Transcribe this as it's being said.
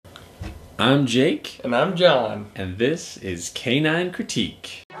I'm Jake. And I'm John. And this is Canine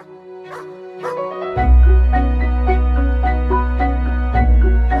Critique.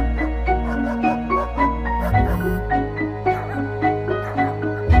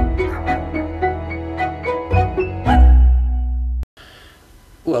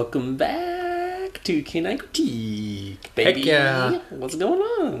 Welcome back to Canine Critique, baby. Heck yeah. What's going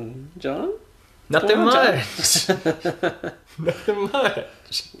on, John? Nothing much. Nothing much.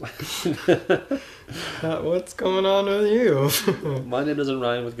 What's going on with you? My name doesn't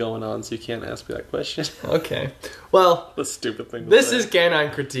rhyme with going on, so you can't ask me that question. Okay. Well, That's a stupid thing to this say. is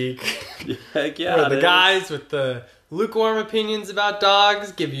Canine Critique. Heck yeah. Where it the is. guys with the lukewarm opinions about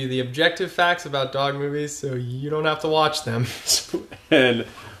dogs give you the objective facts about dog movies so you don't have to watch them. And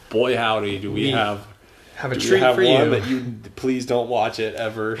boy howdy, do we have a do we treat have for one you. that you please don't watch it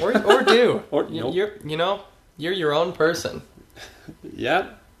ever. Or do. Or nope. You're your own person. Yeah.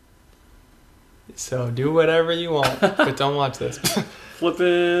 So do whatever you want, but don't watch this.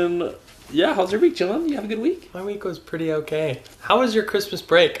 Flipping. Yeah, how's your week, John? You have a good week? My week was pretty okay. How was your Christmas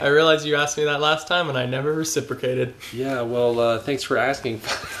break? I realized you asked me that last time and I never reciprocated. Yeah, well, thanks for asking,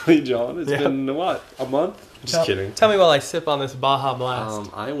 finally, John. It's been, what, a month? Just kidding. Tell me while I sip on this Baja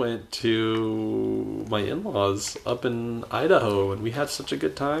Blast. I went to my in-laws up in Idaho, and we had such a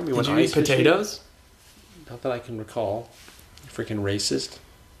good time. We Did went you ice eat fishing. potatoes? Not that I can recall. Freaking racist.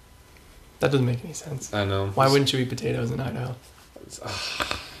 That doesn't make any sense. I know. Why wouldn't you eat potatoes in Idaho?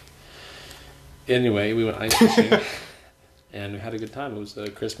 Anyway, we went ice fishing, and we had a good time. It was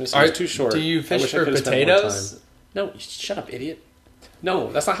Christmas. It was too short. Do you I fish wish I for could've spent more potatoes? time. No, shut up, idiot.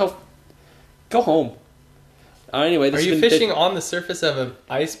 No, that's not how... Go home. Anyway, Are you fishing on the surface of an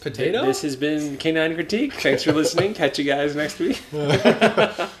ice potato? This has been Canine Critique. Thanks for listening. Catch you guys next week.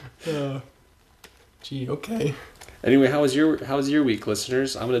 Gee, okay. Anyway, how was your week,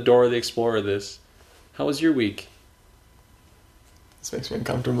 listeners? I'm gonna Dora the Explorer this. How was your week? This makes me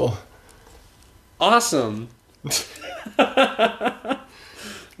uncomfortable. Awesome.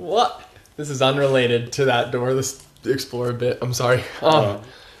 What? This is unrelated to that Dora the Explorer bit. I'm sorry.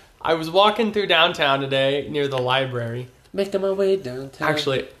 I was walking through downtown today near the library. Making my way downtown.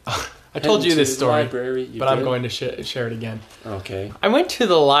 Actually, I told you this story, library. but I'm going to share it again. Okay. I went to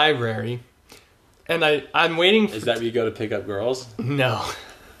the library, and I'm waiting. Is that where you go to pick up girls? No,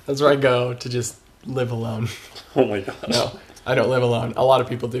 that's where I go to just live alone. Oh my gosh. No, I don't live alone. A lot of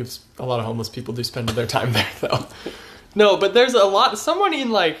people do. A lot of homeless people do spend their time there, though. No, but there's a lot. Someone in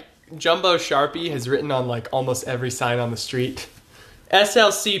like jumbo Sharpie has written on like almost every sign on the street,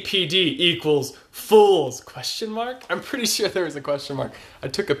 SLCPD equals fools, ? I'm pretty sure there was a question mark. I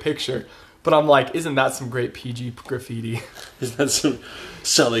took a picture, but I'm like, isn't that some great PG graffiti? Is that some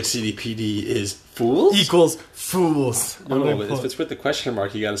Salt Lake City PD is fools? Equals fools. No, if it's with the question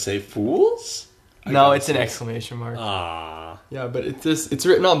mark, you gotta say fools? No, it's an exclamation mark. Ah. Yeah, but it's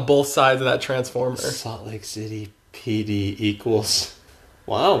written on both sides of that transformer. Salt Lake City PD equals...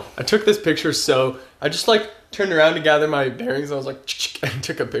 Wow. I took this picture, so I just like turned around to gather my bearings. I was like, and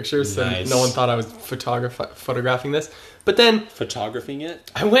took a picture, so Nice. no one thought I was photographing this. But then Photographing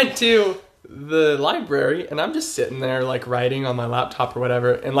it? I went to the library, and I'm just sitting there like writing on my laptop or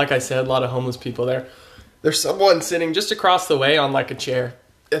whatever. And like I said, a lot of homeless people there. There's someone sitting just across the way on like a chair,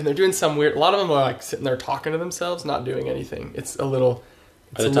 and they're doing some weird. A lot of them are like sitting there talking to themselves, not doing anything. It's a little.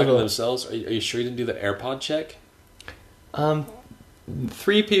 Are they talking to themselves? Are you sure you didn't do the AirPod check?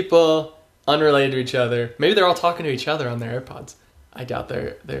 3 people unrelated to each other. Maybe they're all talking to each other on their AirPods. I doubt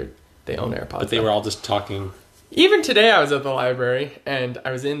they own AirPods. But they were all just talking. Even today I was at the library and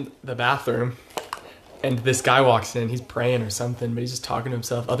I was in the bathroom and this guy walks in. He's praying or something, but he's just talking to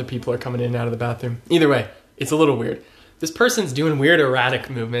himself. Other people are coming in and out of the bathroom. Either way, it's a little weird. This person's doing weird erratic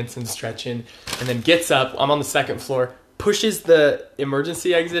movements and stretching and then gets up. I'm on the 2nd floor, pushes the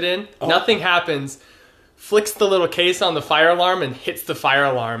emergency exit in. Oh. Nothing happens. Flicks the little case on the fire alarm and hits the fire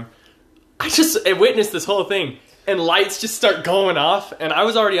alarm. I witnessed this whole thing. And lights just start going off. And I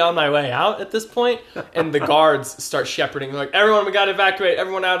was already on my way out at this point. And the guards start shepherding. They're like, everyone, we got to evacuate.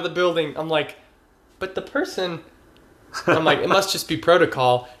 Everyone out of the building. I'm like, but the person... I'm like, it must just be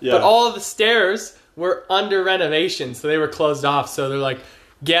protocol. Yeah. But all of the stairs were under renovation. So they were closed off. So they're like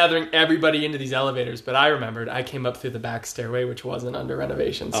gathering everybody into these elevators. But I remembered I came up through the back stairway, which wasn't under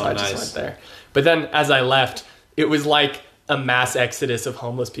renovation. So I just went there. But then as I left, it was like a mass exodus of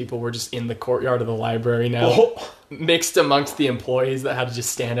homeless people were just in the courtyard of the library now, mixed amongst the employees that had to just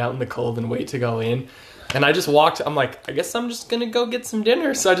stand out in the cold and wait to go in. And I just walked, I'm like, I guess I'm just going to go get some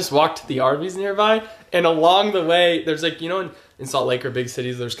dinner. So I just walked to the Arby's nearby. And along the way, there's like, you know, in Salt Lake or big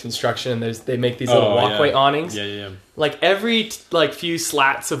cities, there's construction and they make these little walkway awnings. Yeah. Like every few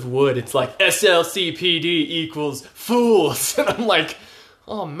slats of wood, it's like SLCPD equals fools. And I'm like,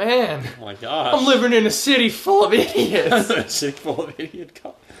 oh man. Oh my gosh. I'm living in a city full of idiots. A city full of idiot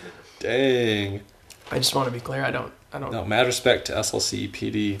cops. Dang. I just want to be clear, I don't. No, mad respect to SLC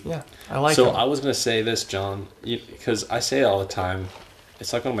PD. Yeah, I like it. So I was going to say this, John, because I say it all the time.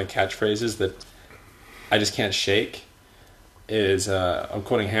 It's like one of my catchphrases that I just can't shake. Is I'm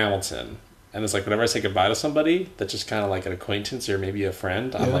quoting Hamilton, and it's like whenever I say goodbye to somebody that's just kind of like an acquaintance or maybe a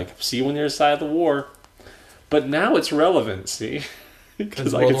friend, I'm like, see you when you're inside the war. But now it's relevant, see?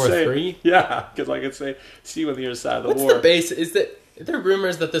 Because World War III? Yeah, because I could say, see you when you're inside the war. What's the base? Are there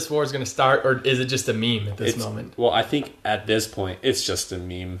rumors that this war is going to start, or is it just a meme at this moment? Well, I think at this point, it's just a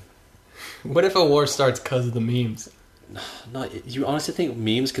meme. What if a war starts because of the memes? No, you honestly think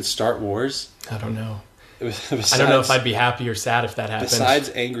memes could start wars? I don't know. Besides, I don't know if I'd be happy or sad if that happened.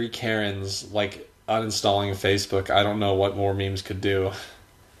 Besides angry Karens, like uninstalling Facebook, I don't know what more memes could do.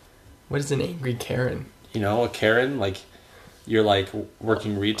 What is an angry Karen? You know, a Karen, like, you're like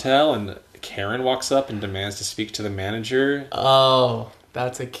working retail and Karen walks up and demands to speak to the manager. Oh,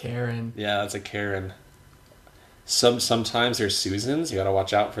 that's a Karen. Yeah, that's a Karen. Sometimes there's Susans. You gotta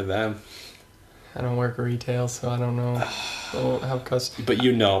watch out for them. I don't work retail, so I don't know. I don't have customers. But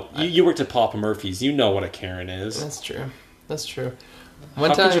you worked at Papa Murphy's. You know what a Karen is. That's true.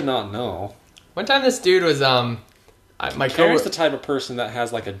 How could you not know? One time, this dude was Karen's the type of person that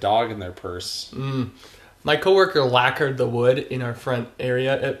has like a dog in their purse. My coworker lacquered the wood in our front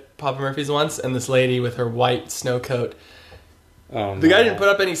area at Papa Murphy's once, and this lady with her white snow coat. Oh, the guy didn't put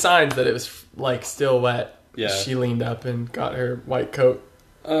up any signs that it was like still wet. Yeah. She leaned up and got her white coat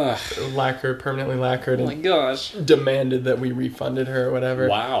permanently lacquered. Oh my gosh! Demanded that we refunded her or whatever.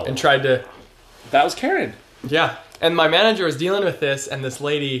 Wow! And tried to. That was Karen. Yeah, and my manager was dealing with this, and this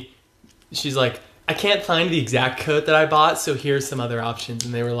lady, she's like, I can't find the exact coat that I bought, so here's some other options,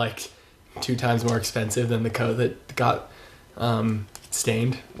 and they were like 2 times more expensive than the coat that got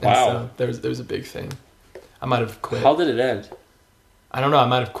stained. Wow. And so there was a big thing. I might have quit. How did it end? I don't know. I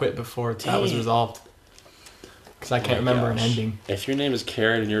might have quit before that was resolved. Because I can't remember an ending. If your name is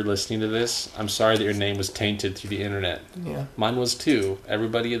Karen and you're listening to this, I'm sorry that your name was tainted through the internet. Yeah. Mine was too.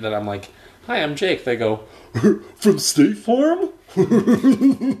 Everybody that I'm like, hi, I'm Jake. They go, from State Farm?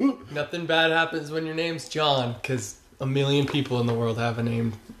 Nothing bad happens when your name's John, because a million people in the world have a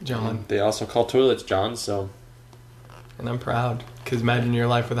name John. They also call toilets John, so. And I'm proud, because imagine your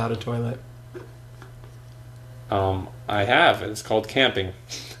life without a toilet. I have. It's called camping.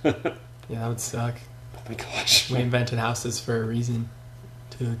 Yeah, that would suck. Oh my gosh. We invented houses for a reason.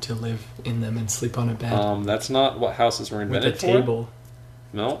 To live in them and sleep on a bed. That's not what houses were invented for. With a table.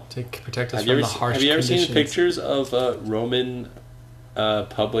 No. To protect us from the harsh Have you ever conditions. seen pictures of Roman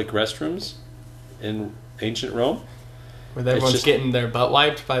public restrooms in ancient Rome? Where everyone's getting their butt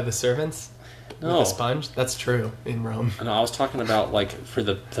wiped by the servants? No. With a sponge? That's true in Rome. No, I was talking about like for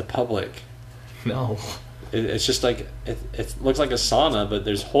the public. No. It's just like it looks like a sauna, but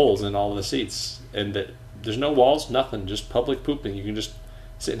there's holes in all of the seats, and there's no walls, nothing, just public pooping. You can just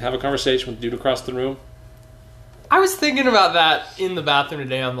sit and have a conversation with the dude across the room. I was thinking about that in the bathroom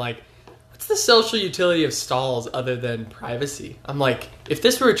today. I'm like, what's the social utility of stalls other than privacy? I'm like, if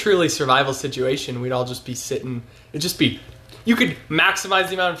this were a truly survival situation, we'd all just be sitting. It'd just be, you could maximize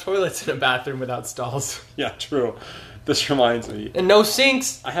the amount of toilets in a bathroom without stalls. Yeah, true. This reminds me. And no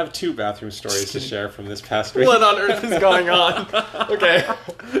sinks. I have 2 bathroom stories to share from this past week. What on earth is going on? Okay.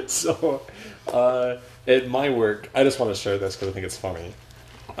 So, at my work, I just want to share this because I think it's funny.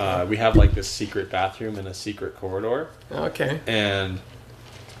 We have like this secret bathroom in a secret corridor. Okay. And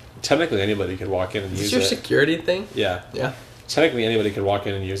technically anybody could walk in and use it. Is this your security thing? Yeah. Yeah. Technically anybody could walk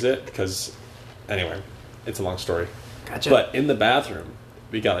in and use it because, anyway, it's a long story. Gotcha. But in the bathroom,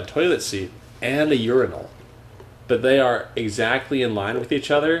 we got a toilet seat and a urinal. But they are exactly in line with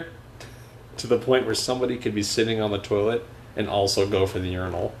each other to the point where somebody could be sitting on the toilet and also go for the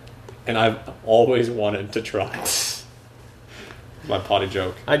urinal. And I've always wanted to try. My potty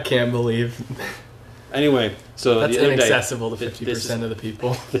joke. I can't believe. Anyway, so that's the other inaccessible day, to 50% of the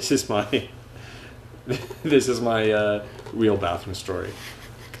people. This is my real bathroom story.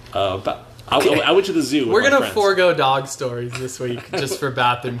 I went to the zoo. We're with my gonna friends. forego dog stories this week just for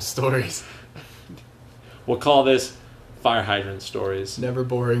bathroom stories. We'll call this fire hydrant stories. Never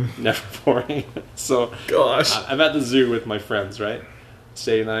boring. Never boring. So, gosh, I'm at the zoo with my friends, right?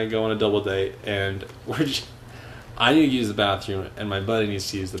 Sadie and I go on a double date, and I need to use the bathroom, and my buddy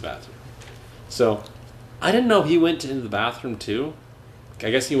needs to use the bathroom. So, I didn't know he went into the bathroom too. I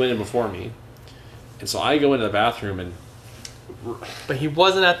guess he went in before me. And so I go into the bathroom, and But he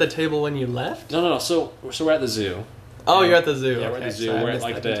wasn't at the table when you left? No. So we're at the zoo. Oh, you're at the zoo. Yeah, we're at the zoo. Sorry, I We're at missed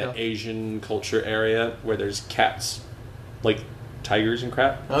like that the detail. Asian culture area where there's cats, like tigers and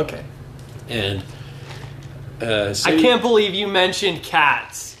crap. Okay. And I can't believe you mentioned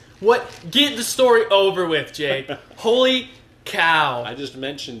cats. What? Get the story over with, Jake. Holy cow. I just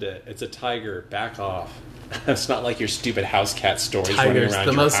mentioned it. It's a tiger. Back off. It's not like your stupid house cat stories running Tigers, around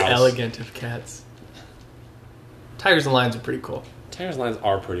the your most house. elegant of cats. Tigers and lions are pretty cool. Tigers and lions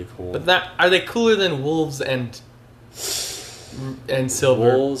are pretty cool. But are they cooler than wolves and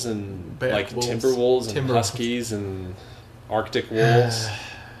silver? Wolves and like wolves. timber wolves and Timber huskies and Arctic wolves.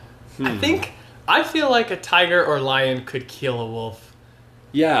 I feel like a tiger or lion could kill a wolf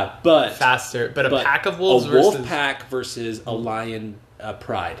Yeah, but faster. But but pack of wolves a wolf versus pack versus a lion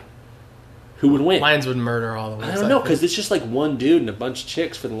pride. Who would win? lions would murder all the wolves. I don't know, think. because it's just like one dude and a bunch of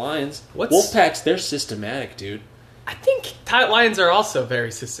chicks for the lions. What's- Wolf packs, they're systematic, dude. I think lions are also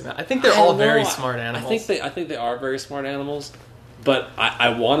very systematic. I think they're I all don't know. very smart animals. I think they are very smart animals, but I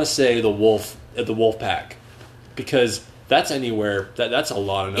want to say the wolf pack, because that's anywhere that's a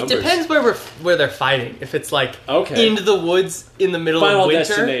lot of It numbers. depends where they're fighting. If it's like Okay. into the woods in the middle Final of winter.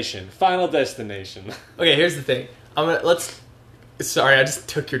 destination. Final destination. Okay, here's the thing. Sorry, I just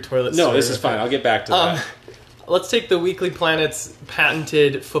took your toilet. No, story this is real fine. I'll get back to quick. that. Let's take the Weekly Planet's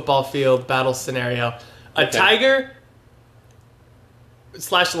patented football field battle scenario. A Okay. tiger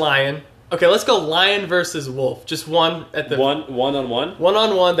 / lion. Okay, let's go lion versus wolf. Just one at the One on one.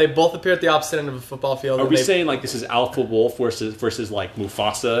 one-on-one. They both appear at the opposite end of a football field. Are and we they- saying like this is Alpha Wolf versus like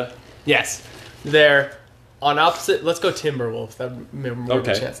Mufasa? Yes, they're on opposite. Let's go Timberwolf. That would be more of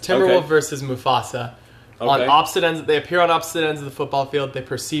a Okay. chance. Timberwolf Okay. versus Mufasa. On Okay. opposite ends, they appear on opposite ends of the football field. They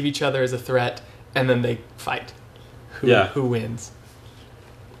perceive each other as a threat, and then they fight. Who wins?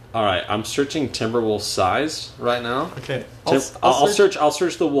 All right, I'm searching Timberwolf's size right now. Okay, I'll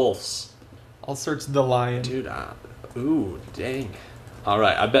search the wolves. I'll search the lion. Dude, ooh, dang. All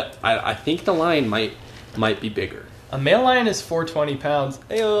right, I think the lion might be bigger. A male lion is 420 pounds.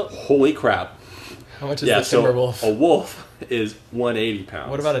 Ayo. Holy crap! How much is Yeah, the so Timberwolf? a wolf is 180 pounds.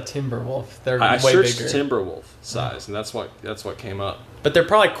 What about a Timberwolf? They're I way searched bigger. Timberwolf size, and that's what came up. But they're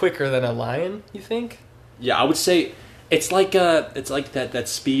probably quicker than a lion. You think? Yeah, I would say it's like that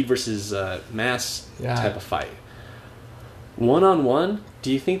speed versus mass Yeah. type of fight. 1-on-1,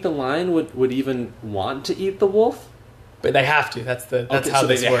 do you think the lion would even want to eat the wolf? But they have to. That's Okay, how so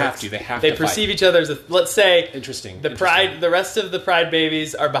this they works. have to. They have They to fight. perceive each other as a. Let's say Interesting. the rest of the pride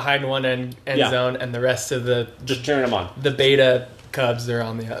babies are behind one end Yeah. zone, and the rest of the Just turn them on. beta cubs are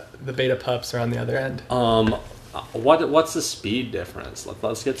on the beta pups are on the other end. What's the speed difference?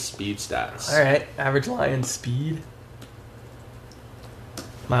 Let's get speed stats. All right, average lion speed,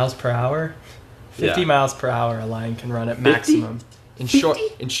 miles per hour, 50 Yeah. miles per hour. A lion can run at 50? maximum in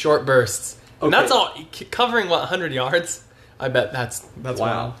short bursts, and Okay. that's all covering 100 yards. I bet that's Wow.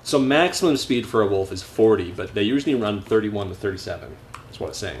 wild. So maximum speed for a wolf is 40, but they usually run 31 to 37. That's what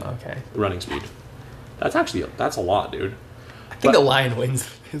it's saying. Okay, The running speed. That's a lot, dude. I think But- a lion wins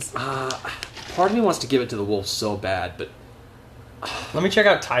this. Part of me wants to give it to the wolf so bad, but Let me check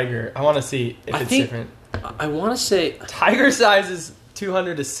out tiger. I want to see if I it's think- different. I want to say, Tiger size is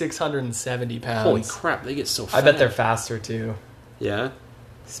 200 to 670 pounds. holy crap, they get so fat. I bet they're faster too. Yeah.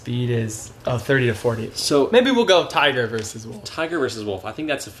 Speed is 30 to 40. So Maybe we'll go tiger versus wolf. tiger versus wolf, I think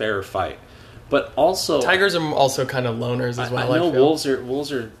that's a fairer fight. But also, Tigers are also kind of loners as well. I know feel.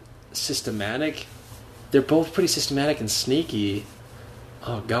 wolves are systematic. They're both pretty systematic and sneaky.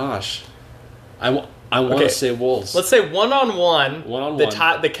 Oh gosh, I want Okay. to say wolves. Let's say one-on-one.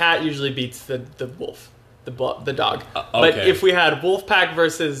 One-on-one. The cat usually beats the wolf, the dog. okay. But if we had wolf pack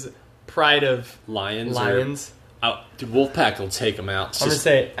versus pride of lions. lions, Dude, wolf pack will take them out. I'm gonna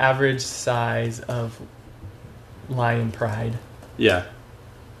say average size of lion pride yeah.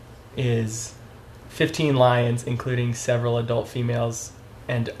 is 15 lions, including several adult females,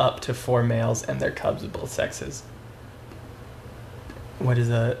 and up to 4 males and their cubs of both sexes. What is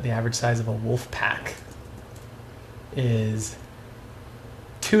the average size of a wolf pack? Is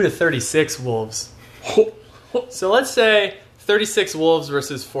 2 to 36 wolves. So let's say 36 wolves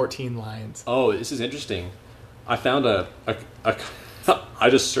versus 14 lions. Oh, this is interesting. I found I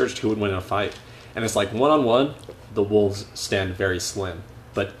just searched who would win in a fight, and it's like 1-on-1, the wolves stand very slim,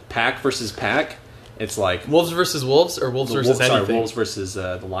 but pack versus pack, it's like Wolves versus wolves, or wolves versus anything? wolves versus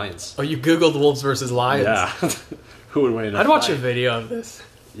the lions. Oh, you googled wolves versus lions. Yeah, who would win in a I'd watch fight? a video of this.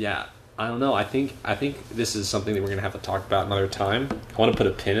 Yeah, I don't know. I think this is something that we're gonna have to talk about another time. I want to put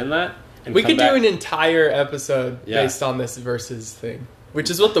a pin in that. And We come could back. do an entire episode Yeah. based on this versus thing, which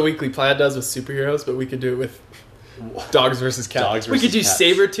is what the Weekly Planet does with superheroes, but we could do it with Dogs versus cats. Dogs We could versus do cats.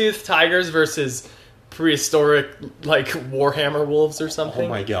 saber-toothed tigers versus prehistoric, like, Warhammer wolves or something. Oh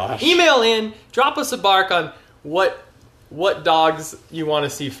my gosh. Email in, drop us a bark on what dogs you want to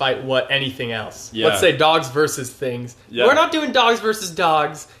see fight anything else. Yeah. Let's say dogs versus things. Yeah. We're not doing dogs versus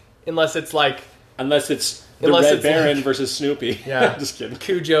dogs unless it's like Unless it's the Unless Red it's Baron like- versus Snoopy. Yeah. Just kidding.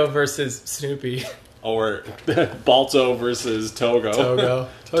 Cujo versus Snoopy. Or Balto versus Togo. Togo.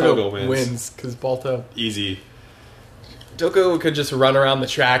 Togo wins. Because Balto. Easy. Togo could just run around the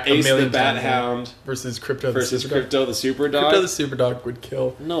track a Ace the million Bat times. Hound Versus Crypto versus the Superdog. Crypto the Super Dog. Crypto the Superdog would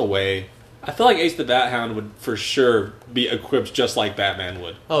kill. No way. I feel like Ace the Bat Hound would for sure be equipped just like Batman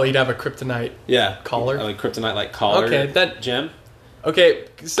would. Oh, he'd have a kryptonite. Yeah. Collar? Like kryptonite like collar. Okay, that- gem. Okay,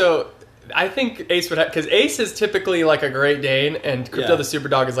 so I think Ace would have... Because Ace is typically like a Great Dane, and Crypto Yeah. the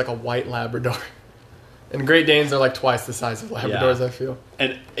Superdog is like a white Labrador. And Great Danes are like twice the size of Labradors, Yeah. I feel.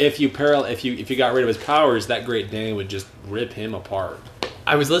 And if you got rid of his powers, that Great Dane would just rip him apart.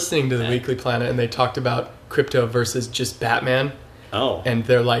 I was listening to the Weekly Planet, and they talked about Crypto versus just Batman. Oh. And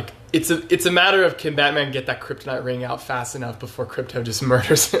they're like, it's a matter of can Batman get that kryptonite ring out fast enough before Crypto just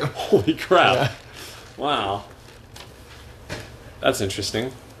murders him. Holy crap. Yeah. Wow. That's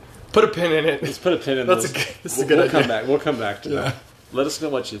interesting. Put a pin in it. Let's put a pin in This this. is a good We'll idea. come back. We'll come back to Yeah. that. Let us know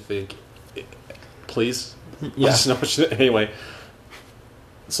what you think. Please. Yeah. Let us know what you think. Anyway.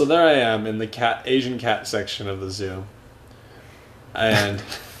 So there I am in the Asian cat section of the zoo. And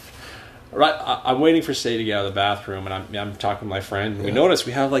I'm waiting for Sadie to get out of the bathroom, and I'm talking to my friend. And we notice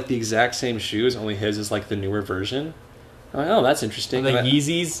we have like the exact same shoes, only his is like the newer version. I'm like, oh, that's interesting. Are they And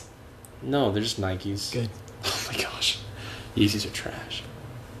Yeezys? no, they're just Nikes. Good. Oh my gosh. Yeezys are trash.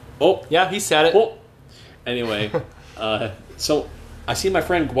 Oh, Yeah, he said it. well, anyway, so I see my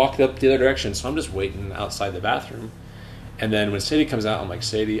friend walk up the other direction, so I'm just waiting outside the bathroom. And then when Sadie comes out, I'm like,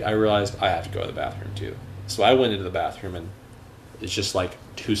 Sadie, I realized I have to go to the bathroom too. So I went into the bathroom, and it's just like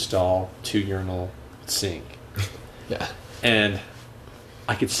 2-stall, 2-urinal sink. Yeah. And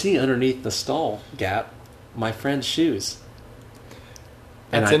I could see underneath the stall gap my friend's shoes.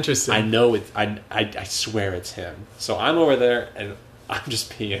 And That's interesting. I know it. I swear it's him. So I'm over there and I'm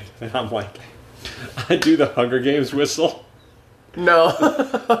just peeing, and I'm like, I do the Hunger Games whistle. No.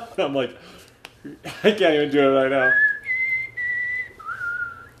 I'm like, I can't even do it right now.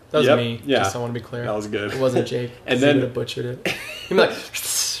 That was Yep, me. yeah. Just I want to be clear. That was good. It wasn't Jake. And He then- would have butchered it. He'd be like,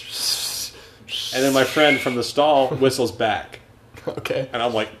 And then my friend from the stall whistles back, okay. and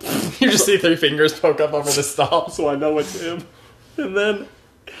I'm like, You just see 3 fingers poke up over the stall. so I know it's him.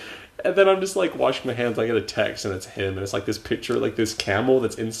 And then I'm just like washing my hands. I get a text, and it's him, and it's like this picture, like this camel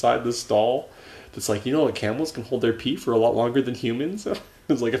that's inside the stall. That's like, you know what, camels can hold their pee for a lot longer than humans. It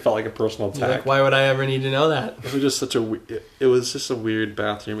was like, it felt like a personal You're attack. like, why would I ever need to know that? It was just such a it was just a weird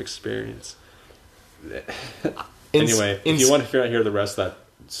bathroom experience. Anyway, if you want to hear the rest of that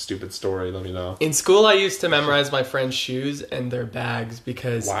stupid story, let me know. In school, I used to memorize my friends' shoes and their bags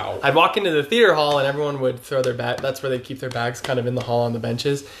because Wow. I'd walk into the theater hall and everyone would throw their bag. That's where they keep their bags, kind of in the hall on the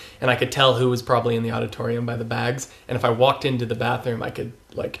benches. And I could tell who was probably in the auditorium by the bags. And if I walked into the bathroom, I could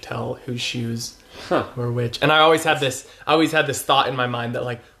like tell whose shoes were which. And I always had this thought in my mind that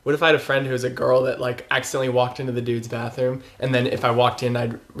like, what if I had a friend who was a girl that like accidentally walked into the dude's bathroom, and then if I walked in,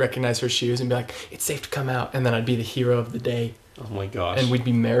 I'd recognize her shoes and be like, "It's safe to come out," and then I'd be the hero of the day, Oh my gosh. and we'd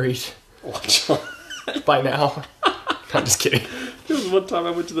be married by now. I'm just kidding. There was one time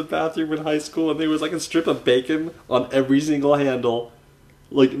I went to the bathroom in high school, and there was like a strip of bacon on every single handle,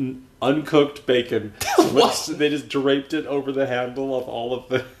 like uncooked bacon. What? They just draped it over the handle of all of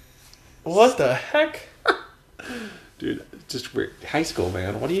the. What the heck? Dude, just weird. High school,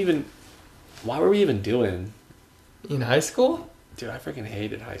 man. Why were we even doing? In high school? Dude, I freaking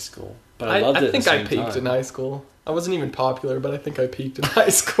hated high school, but I loved it. I at the think I same peaked time. in high school. I wasn't even popular, but I think I peaked in high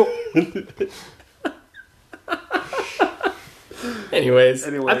school. Anyways,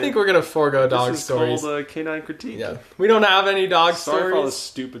 Anyway, I think we're gonna forego dog This is stories. called Canine Critique. Yeah, we don't have any dog Sorry for all the stories.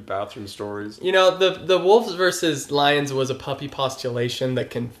 stupid bathroom stories. You know, the wolves versus lions was a puppy postulation that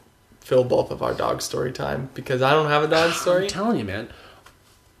can fill both of our dog story time because I don't have a dog story. I'm telling you, man.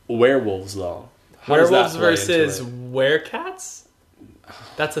 Werewolves, though. How does Werewolves that play versus into it? werecats?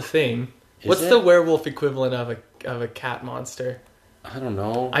 That's a thing. Is What's it? the werewolf equivalent of a cat monster? I don't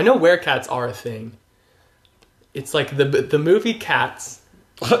know. I know werecats are a thing. It's like the movie Cats.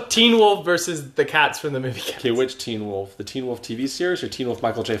 Teen Wolf versus the cats from the movie Cats. Okay, which Teen Wolf? The Teen Wolf TV series or Teen Wolf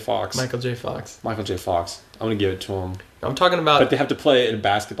Michael J. Fox? Michael J. Fox. Michael J. Fox. I'm gonna give it to him. I'm talking about. But they have to play it in a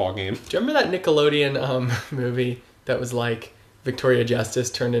basketball game. Do you remember that Nickelodeon movie that was like Victoria Justice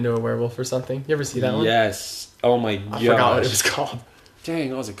turned into a werewolf or something? You ever see that one? Yes. Oh my gosh. I forgot what it was called.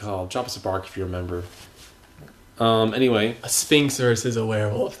 Dang, what was it called? Drop us a bark if you remember. Anyway, A sphinx versus a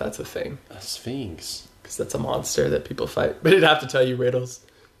werewolf, that's a thing. a sphinx. Because that's a monster that people fight. But it'd have to tell you riddles.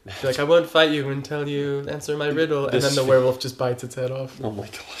 Be like, I won't fight you until you answer my riddle. And then the werewolf just bites its head off. Oh my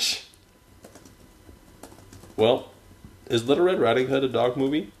gosh. Well, is Little Red Riding Hood a dog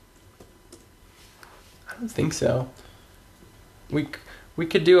movie? I don't think so. We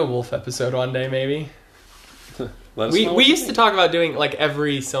could do a wolf episode one day, maybe. Let us know We what you used to think. talk about doing, like,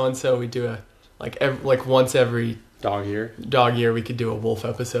 every so-and-so we do a... Like once every Dog year. dog year we could do a wolf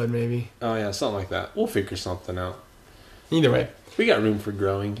episode, maybe. Oh yeah, something like that. We'll figure something out. Either way. We got room for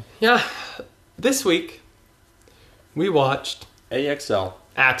growing. Yeah. This week, we watched AXL.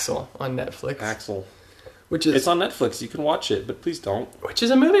 Axel on Netflix. Axel. Which is... It's on Netflix. You can watch it, but please don't. Which is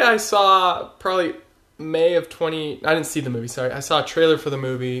a movie I saw probably May of 20... I didn't see the movie, sorry. I saw a trailer for the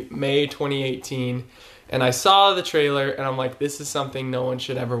movie May 2018. And I saw the trailer, and I'm like, this is something no one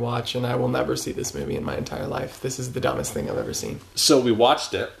should ever watch, and I will never see this movie in my entire life. This is the dumbest thing I've ever seen. So we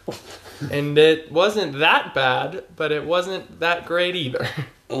watched it. And it wasn't that bad, but it wasn't that great either.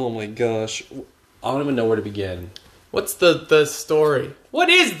 Oh my gosh. I don't even know where to begin. What's the story? What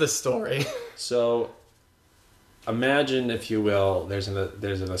is the story? So, imagine, if you will, there's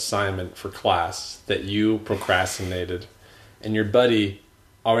an assignment for class that you procrastinated, and your buddy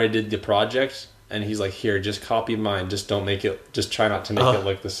already did the project, and he's like, "Here, just copy mine. Just try not to make it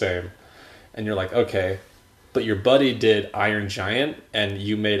look the same." And you're like, "Okay," but your buddy did Iron Giant, and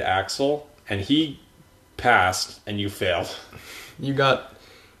you made Axel, and he passed, and you failed. You got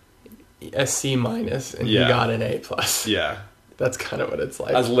a C minus, and Yeah. you got an A plus. Yeah, That's kind of what it's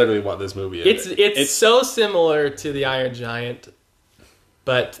like. that's literally what this movie is. It's so similar to the Iron Giant,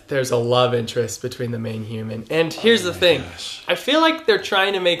 but there's a love interest between the main human. And here's the thing. gosh. I feel like they're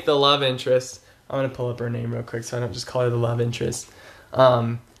trying to make the love interest... I'm going to pull up her name real quick so I don't just call her the love interest.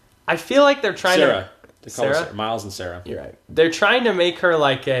 I feel like they're trying Sarah. to... They call her Sarah? Miles and Sarah. You're right. They're trying to make her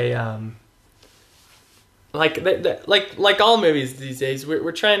like a... Like all movies these days,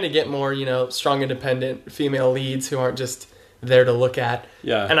 we're trying to get more, strong, independent female leads who aren't just there to look at.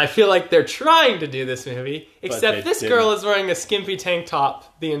 Yeah. And I feel like they're trying to do this movie, except they this didn't. girl is wearing a skimpy tank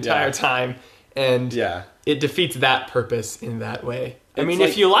top the entire Yeah. time, and Yeah. it defeats that purpose in that way. I It's mean, like-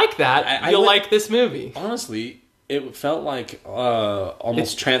 if you like that, I you'll would- like this movie. Honestly, it felt like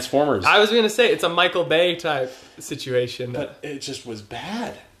almost Transformers. I was going to say, it's a Michael Bay type situation. But it just was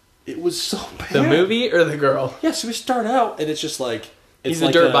bad. It was so bad. The movie or the girl? Yeah, so we start out and it's just like... It's He's a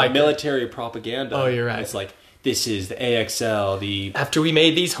like dirt biker. military propaganda. Oh, you're right. It's like, this is the AXL, the... After we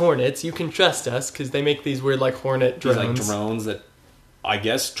made these Hornets, you can trust us, because they make these weird, like, Hornet These drones. like drones that, I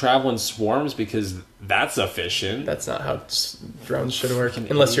guess, travel in swarms because that's efficient. That's not how drones should work,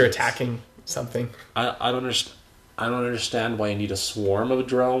 Freaking unless you're idiots. attacking something. I don't understand why you need a swarm of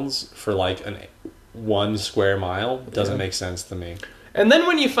drones for like 1 square mile. It doesn't make sense to me. And then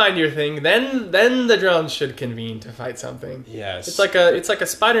when you find your thing, then the drones should convene to fight something. Yes. It's like a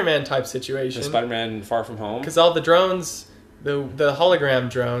Spider-Man type situation. The Spider-Man Far From Home. Because all the drones, the hologram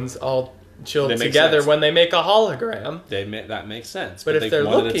drones, all chill They make together sense. when they make a hologram. That makes sense. But if they they're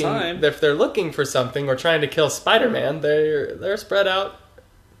one at a looking, time. if they're looking for something or trying to kill Spider-Man, they're spread out.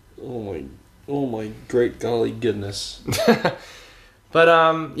 Oh my great golly goodness.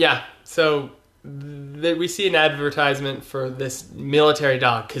 But yeah, so we see an advertisement for this military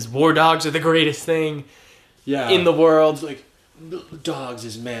dog because war dogs are the greatest thing Yeah. in the world. It's like, dogs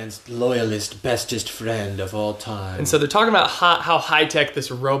is man's loyalist, bestest friend of all time. And so they're talking about how high-tech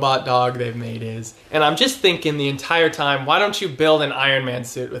this robot dog they've made is. And I'm just thinking the entire time, why don't you build an Iron Man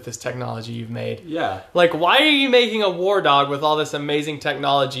suit with this technology you've made? Yeah. Like, why are you making a war dog with all this amazing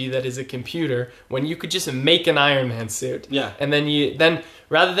technology that is a computer when you could just make an Iron Man suit? Yeah. And then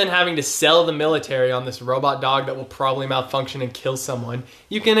rather than having to sell the military on this robot dog that will probably malfunction and kill someone,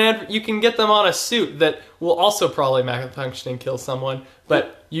 you can get them on a suit that will also probably malfunction and kill someone,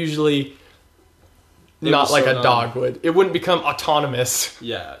 but usually not was like so a dumb. dog would. It wouldn't become autonomous.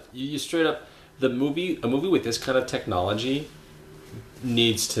 Yeah. You straight up, a movie with this kind of technology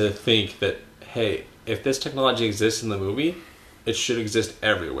needs to think that, hey, if this technology exists in the movie, it should exist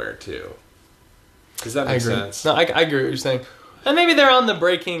everywhere too. Does that I make agree. sense? No, I agree with what you're saying. And maybe they're on the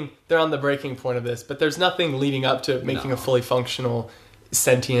breaking point of this, but there's nothing leading up to making No. a fully functional,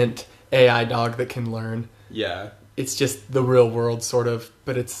 sentient AI dog that can learn. Yeah. It's just the real world, sort of.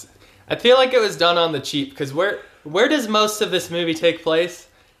 But I feel like it was done on the cheap, because where does most of this movie take place?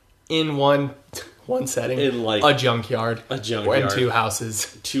 In one setting. In, like, a junkyard. a junkyard. And 2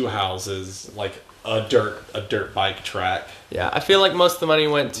 houses. 2 houses, like a dirt bike track. Yeah, I feel like most of the money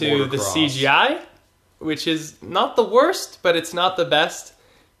went to the Motocross. CGI, which is not the worst, but it's not the best.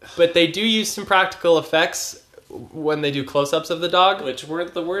 But they do use some practical effects when they do close-ups of the dog. Which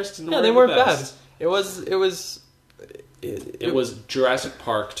weren't the worst. And Yeah, they weren't the bad. best. It was Jurassic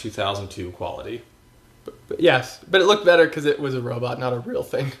Park 2002 quality. yes, but it looked better because it was a robot, not a real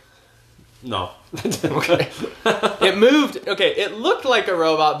thing. No. Okay. It moved. Okay, it looked like a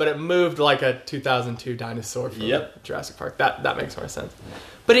robot, but it moved like a 2002 dinosaur from Jurassic Park. That makes more sense.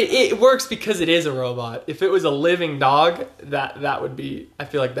 But it works because it is a robot. If it was a living dog, that would be. I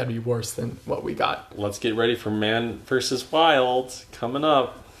feel like that'd be worse than what we got. Let's get ready for Man vs. Wild coming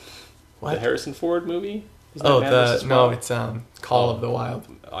up. What? The Harrison Ford movie? Is Oh, Man vs. Wild? it's Call of the Wild.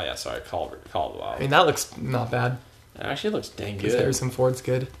 Oh yeah, sorry, Call of the Wild. I mean, that looks not bad. It actually looks dang Because good. Harrison Ford's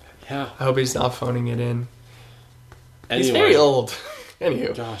good. Yeah. I hope he's not phoning it in. Anyway, He's very old.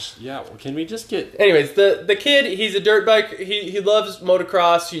 Anywho. Gosh, yeah. Well, can we just get? Anyways, the kid, he's a dirt bike. He loves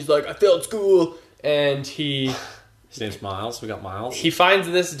motocross. He's like, I failed school, and His name's Miles. We got Miles. he finds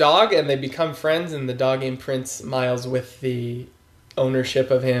this dog, and they become friends. And the dog imprints Miles with the ownership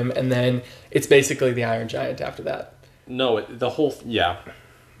of him, and then it's basically the Iron Giant after that. No, yeah.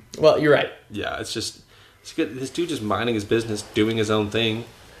 Well, you're right. Yeah, it's good. This dude just minding his business, doing his own thing.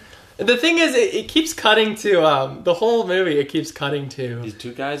 The thing is, it keeps cutting to the whole movie. It keeps cutting to These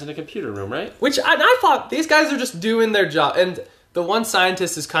two guys in a computer room, right? which I thought these guys are just doing their job, and the one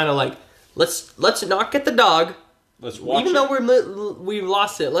scientist is kind of like, let's not get the dog. Let's watch. Even though we've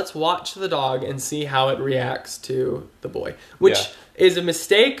lost it, let's watch the dog and see how it reacts to the boy. Which is a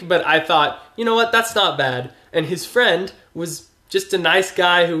mistake, but I thought, you know what, that's not bad. And his friend was just a nice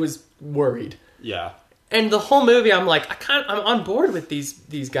guy who was worried. Yeah. And the whole movie, I'm like, I'm on board with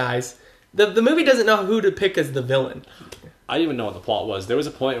these guys. The movie doesn't know who to pick as the villain. I didn't even know what the plot was. There was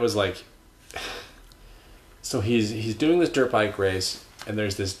a point it was like, so he's doing this dirt bike race, and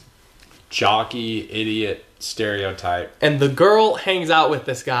there's this jockey idiot stereotype. And the girl hangs out with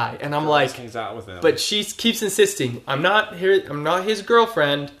this guy, and I'm like, hangs out with him. but she keeps insisting, I'm not his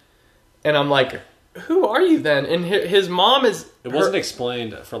girlfriend. And I'm like, who are you then? And his mom is... It wasn't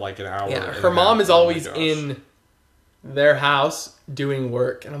explained for like an hour. Yeah, her mom is always in their house doing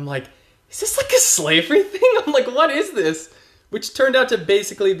work. And I'm like, is this like a slavery thing? I'm like, what is this? Which turned out to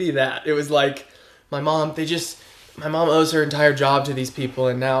basically be that. It was like, my mom owes her entire job to these people.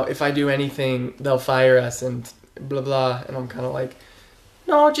 And now if I do anything, they'll fire us and blah, blah. And I'm kind of like,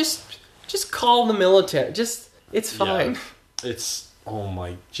 no, just call the military. It's fine. Yeah.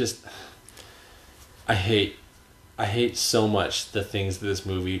 I hate so much the things that this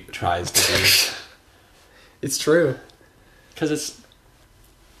movie tries to do. It's true. Because it's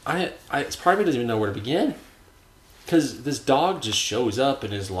part of me doesn't even know where to begin. Because this dog just shows up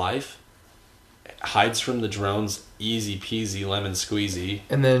in his life, hides from the drones, easy peasy lemon squeezy.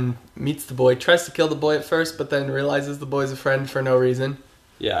 And then meets the boy, tries to kill the boy at first, but then realizes the boy's a friend for no reason.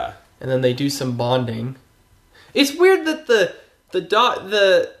 Yeah. And then they do some bonding. It's weird that the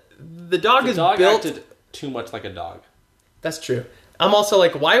dog is built... acted too much like a dog. That's true. I'm also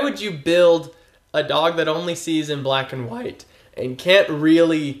like, why would you build a dog that only sees in black and white and can't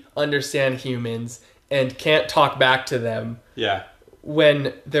really understand humans and can't talk back to them? Yeah.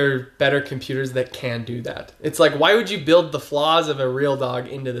 When there are better computers that can do that. It's like, why would you build the flaws of a real dog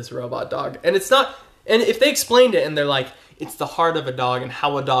into this robot dog? And it's not... And if they explained it and they're like, it's the heart of a dog and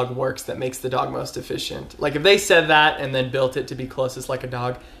how a dog works that makes the dog most efficient. Like, if they said that and then built it to be closest like a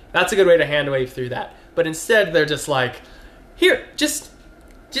dog, that's a good way to hand wave through that. But instead, they're just like, here, just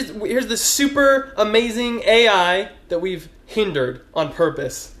here's this super amazing AI that we've hindered on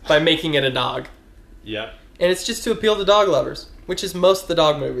purpose by making it a dog. Yeah. And it's just to appeal to dog lovers, which is most of the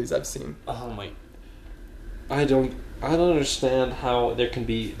dog movies I've seen. Oh my... I don't understand how there can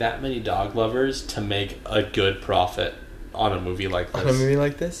be that many dog lovers to make a good profit on a movie like this. On a movie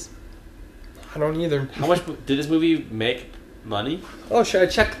like this? I don't either. How much did this movie make money? Oh, should I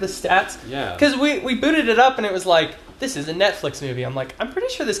check the stats? Yeah. Because we booted it up and it was like, this is a Netflix movie. I'm like, I'm pretty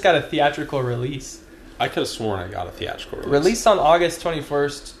sure this got a theatrical release. I could have sworn I got a theatrical release. Released on August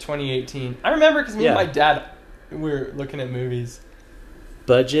 21st, 2018. I remember because me and my dad, we were looking at movies.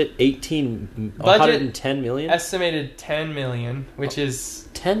 Budget 110 million. Estimated 10 million, which is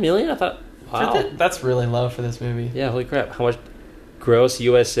 10 million. I thought, wow, that's really low for this movie. Yeah, holy crap! How much? Gross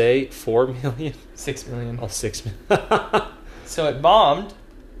USA 4 million. 6 million. Oh, 6 million. So it bombed.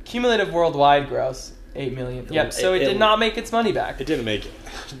 Cumulative worldwide gross 8 million. Yep. So it did not make its money back. It didn't make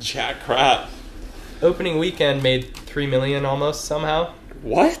jack crap. Opening weekend made 3 million almost somehow.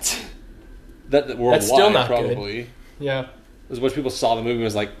 What? That's still not probably. good. Yeah. It was what people saw the movie and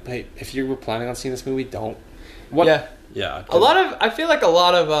was like, hey, if you were planning on seeing this movie, don't. What? Yeah. Yeah. I feel like a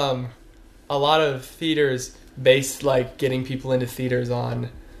lot of theaters base like getting people into theaters on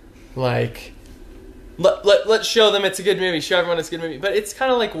like let's show them it's a good movie. Show everyone it's a good movie. But it's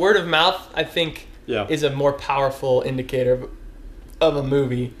kind of like word of mouth, I think, is a more powerful indicator of a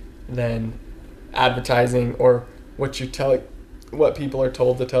movie than advertising or what people are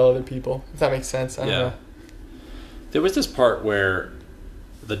told to tell other people. If that makes sense. I don't know. There was this part where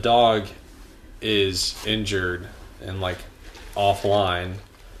the dog is injured and like offline,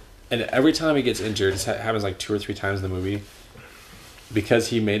 and every time he gets injured, it happens like 2 or 3 times in the movie. Because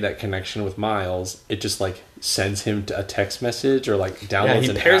he made that connection with Miles, it just like sends him a text message or like downloads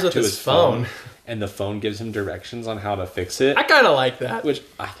an pairs app with to his phone, and the phone gives him directions on how to fix it. I kind of like that, which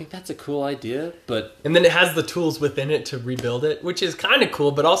I think that's a cool idea, but and then it has the tools within it to rebuild it, which is kind of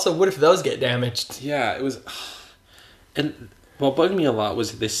cool. But also, what if those get damaged? Yeah, it was. And what bugged me a lot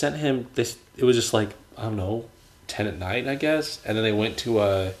was they sent him this. It was just like, I don't know, 10 at night, I guess, and then they went to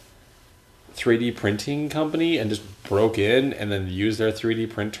a 3D printing company and just broke in and then used their 3D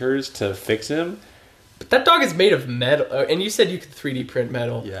printers to fix him. But that dog is made of metal, and you said you could 3D print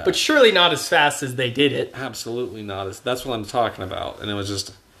metal, but surely not as fast as they did it. Absolutely not. That's what I'm talking about. And it was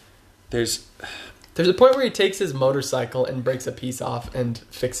just, there's a point where he takes his motorcycle and breaks a piece off and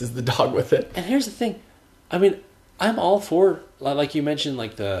fixes the dog with it. And here's the thing, I mean, I'm all for, like you mentioned,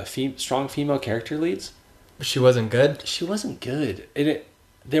 like the strong female character leads. But she wasn't good. She wasn't good.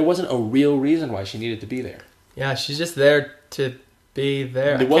 There wasn't a real reason why she needed to be there. Yeah, she's just there to be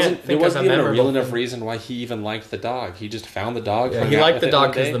there. There wasn't even a real enough reason why he even liked the dog. He just found the dog. Yeah, he liked the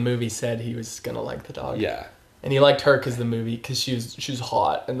dog because the movie said he was gonna like the dog. Yeah, and he liked her because she was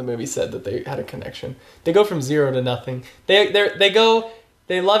hot, and the movie said that they had a connection. They go from 0 to nothing. They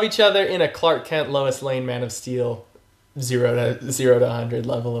love each other in a Clark Kent, Lois Lane, Man of Steel, 0 to 100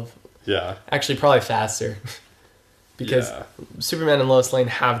 level of. Yeah, actually probably faster. Because Superman and Lois Lane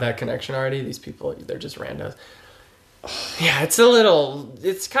have that connection already. These people, they're just randos. Yeah,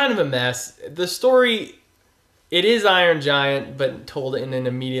 it's kind of a mess. The story, it is Iron Giant, but told in an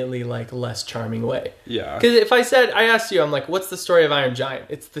immediately like less charming way. Yeah. Because I asked you, I'm like, what's the story of Iron Giant?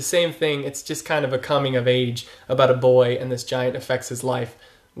 It's the same thing. It's just kind of a coming of age about a boy and this giant affects his life,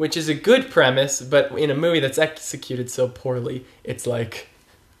 which is a good premise, but in a movie that's executed so poorly, it's like,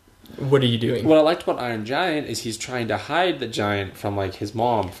 what are you doing? What I liked about Iron Giant is he's trying to hide the giant from like his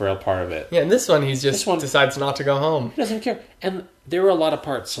mom for a part of it. Yeah, and this one decides not to go home. He doesn't care. And there were a lot of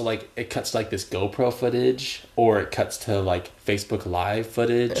parts, so like it cuts to like this GoPro footage or it cuts to like Facebook Live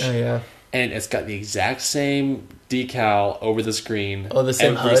footage. Oh yeah. And it's got the exact same decal over the screen the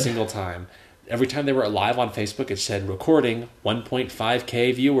same every HUD. Single time. Every time they were live on Facebook, it said recording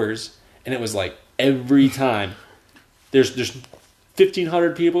 1.5K viewers, and it was like every time there's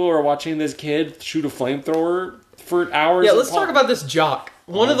 1,500 people who are watching this kid shoot a flamethrower for hours. Yeah, let's talk about this jock.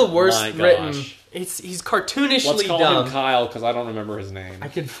 One of the worst written. He's cartoonishly dumb. Let's call dumb. him Kyle because I don't remember his name. I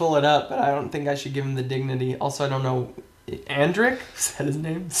could pull it up, but I don't think I should give him the dignity. Also, I don't know. Andrick? Is that his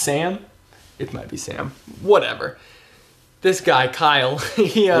name? Sam? It might be Sam. Whatever. This guy, Kyle,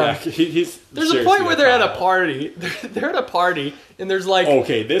 he's there's a point where they're at a party. They're at a party, and there's like...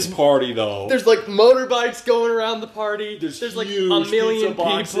 Okay, this party, though. There's like motorbikes going around the party. There's like a million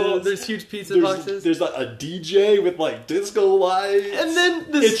people. There's huge pizza boxes. There's like a DJ with like disco lights. And then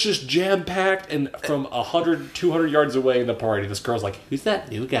it's just jam-packed, and from 100, 200 yards away in the party, this girl's like, who's that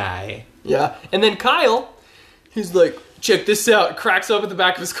new guy? Yeah. And then Kyle, he's like, check this out. Cracks open the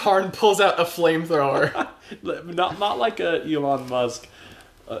back of his car and pulls out a flamethrower. Not like a Elon Musk,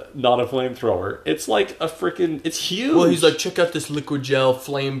 not a flamethrower. It's like a freaking. It's huge. Well, he's like, check out this liquid gel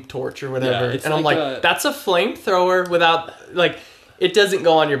flame torch or whatever, and I'm like, that's a flamethrower without like, it doesn't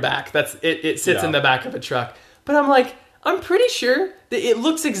go on your back. That's it. It sits in the back of a truck. But I'm like, I'm pretty sure that it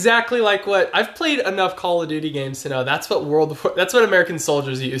looks exactly like what I've played enough Call of Duty games to know. That's what that's what American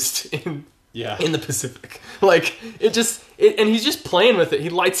soldiers used in the Pacific. Like, and he's just playing with it. He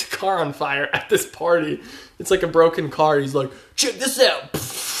lights a car on fire at this party. It's like a broken car. He's like, check this out.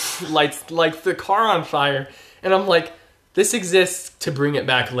 Lights the car on fire. And I'm like, this exists to bring it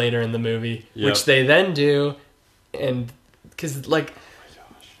back later in the movie, which they then do. And because like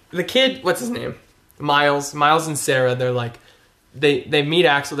the kid, what's his name? Miles and Sarah, they're like, they meet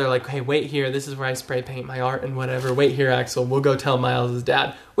Axel. They're like, hey, wait here. This is where I spray paint my art and whatever. Wait here, Axel. We'll go tell Miles'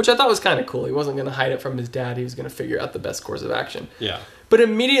 dad, which I thought was kind of cool. He wasn't going to hide it from his dad. He was going to figure out the best course of action. Yeah. But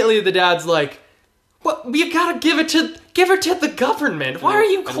immediately the dad's like, "What? You gotta give her to the government. Why are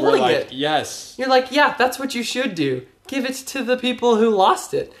you calling it?" Yes. You're like, yeah, that's what you should do. Give it to the people who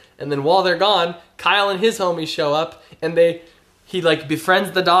lost it. And then while they're gone, Kyle and his homies show up, and he like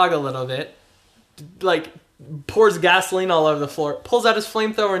befriends the dog a little bit, like pours gasoline all over the floor, pulls out his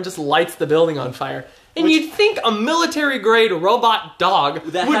flamethrower, and just lights the building on fire. And you'd think a military-grade robot dog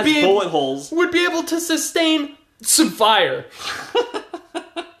That has bullet holes. would be able to sustain some fire.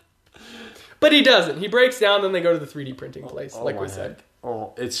 But he doesn't. He breaks down, then they go to the 3D printing place, like we said.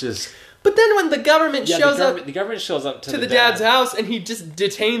 Oh, it's just... But then when the government shows up... The government shows up to the dad's house, and he just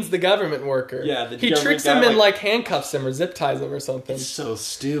detains the government worker. Yeah, he tricks him and like handcuffs him or zip ties him or something. It's so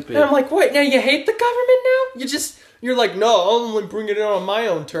stupid. And I'm like, wait, now you hate the government now? You're like, no, I'll only bring it in on my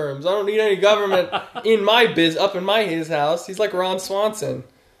own terms. I don't need any government up in his house. He's like Ron Swanson.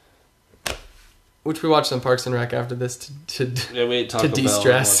 Which we watched on Parks and Rec after this to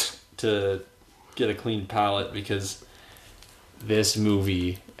de-stress. To get a clean palate, because this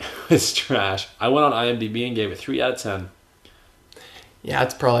movie is trash. I went on IMDb and gave it 3 out of 10. Yeah,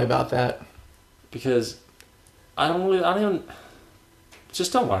 it's probably about that. Because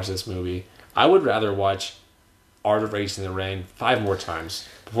just don't watch this movie. I would rather watch Art of Racing in the Rain 5 more times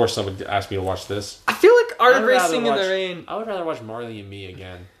before someone asks me to watch this. I feel like Art of Racing in the Rain... I would rather watch Marley and Me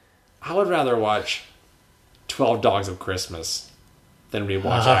again. I would rather watch 12 Dogs of Christmas than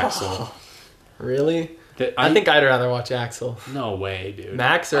rewatch Axel. Really? I think I'd rather watch Axel. No way, dude.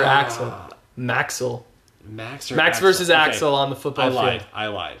 Max or Axel? Maxel. Max versus Axel on the football field. I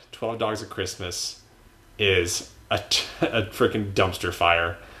lied. 12 Dogs of Christmas is a freaking dumpster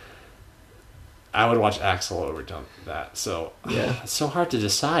fire. I would watch Axel over that. So yeah, it's so hard to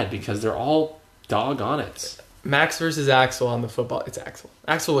decide because they're all doggone it. Max versus Axel on the football. It's Axel.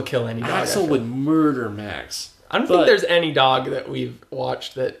 Axel would kill any dog. Axel would murder Max. I don't think there's any dog that we've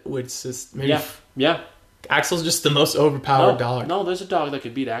watched that would just maybe. Yeah. Axel's just the most overpowered dog. No, there's a dog that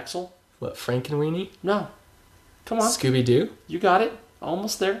could beat Axel. What, Frankenweenie? No. Come on. Scooby-Doo? You got it.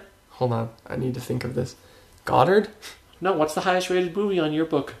 Almost there. Hold on. I need to think of this. Goddard? No, what's the highest rated movie on your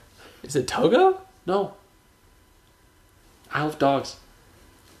book? Is it Togo? No. Isle of Dogs.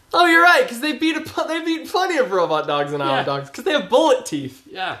 Oh, you're right, because they beat plenty of robot dogs and Isle of Dogs, because they have bullet teeth.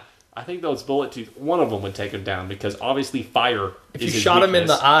 Yeah. I think those bullet teeth, one of them would take him down, because obviously fire if you shot him in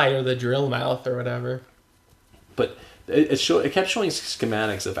the eye or the drill mouth or whatever. But it kept showing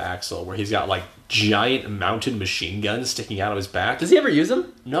schematics of Axel where he's got like giant mounted machine guns sticking out of his back. Does he ever use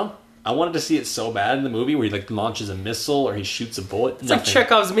them? No. I wanted to see it so bad in the movie where he like launches a missile or he shoots a bullet. It's like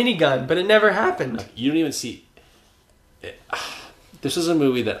Chekhov's minigun, but it never happened. Like, you don't even see... This is a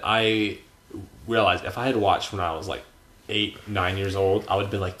movie that I realized if I had watched when I was like 8, 9 years old, I would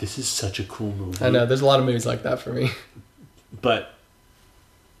have been like, this is such a cool movie. I know, there's a lot of movies like that for me. But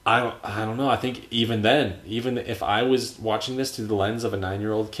I don't know. I think even then, even if I was watching this through the lens of a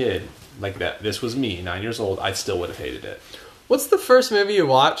 9-year-old kid, like that, this was me, 9 years old, I still would have hated it. What's the first movie you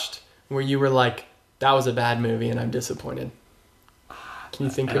watched where you were like, that was a bad movie and I'm disappointed? Can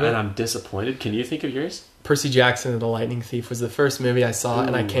you think of it? And I'm disappointed. Can you think of yours? Percy Jackson and the Lightning Thief was the first movie I saw,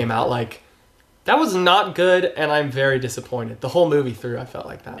 and I came out like, that was not good, and I'm very disappointed. The whole movie through, I felt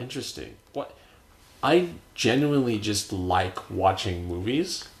like that. Interesting. What? I genuinely just like watching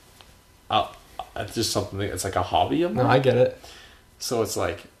movies. It's just something it's like a hobby of mine. No, I get it. So it's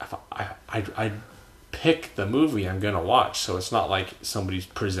like if I pick the movie I'm gonna watch, so it's not like somebody's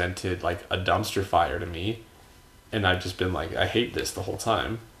presented like a dumpster fire to me, and I've just been like, I hate this the whole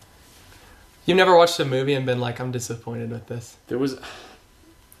time. You've never watched a movie and been like, I'm disappointed with this? There was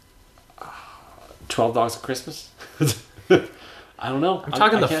 12 Dogs of Christmas. I don't know. I'm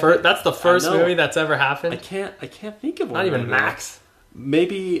talking the first. That's the first movie that's ever happened. I can't think of one. Not even Max.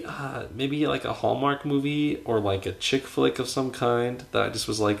 Maybe like a Hallmark movie or like a chick flick of some kind that I just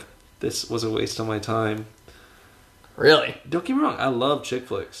was like, this was a waste of my time. Really? Don't get me wrong. I love chick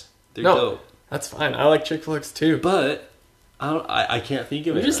flicks. They're dope. That's fine. I like chick flicks too. But I can't think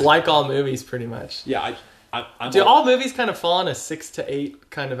of it. You just like all movies pretty much. Yeah. Do all movies kind of fall on a 6 to 8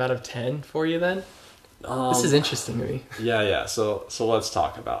 kind of out of 10 for you then? This is interesting to me. Yeah. So let's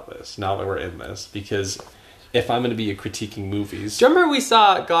talk about this now that we're in this, because if I'm going to be critiquing movies... Do you remember we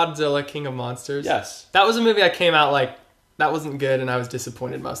saw Godzilla, King of Monsters? Yes. That was a movie I came out like, that wasn't good, and I was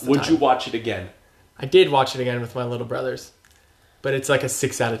disappointed most of the time. Would you watch it again? I did watch it again with my little brothers. But it's like a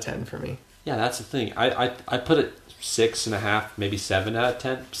 6 out of 10 for me. Yeah, that's the thing. I put it 6.5, maybe 7 out of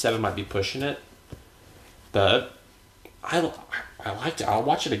 10. 7 might be pushing it. But I liked it. I'll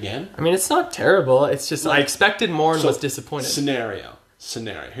watch it again. I mean, it's not terrible. It's just I expected more and was disappointed. Scenario.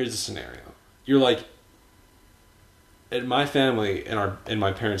 Here's the scenario. You're like... In my family, in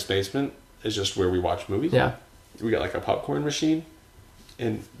my parents' basement is just where we watch movies. Yeah. We got like a popcorn machine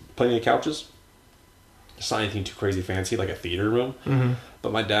and plenty of couches. It's not anything too crazy fancy, like a theater room. Mm-hmm.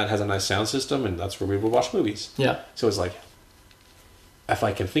 But my dad has a nice sound system, and that's where we would watch movies. Yeah. So it's like, if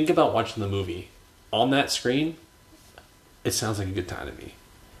I can think about watching the movie, on that screen, it sounds like a good time to me.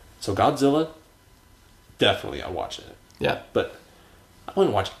 So Godzilla, definitely I'll watch it. Yeah. But I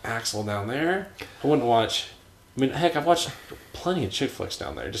wouldn't watch Axel down there. I wouldn't watch... I mean, heck, I've watched plenty of chick flicks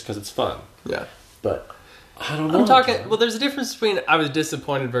down there just because it's fun. Yeah. But I don't know. I'm talking... John. Well, there's a difference between I was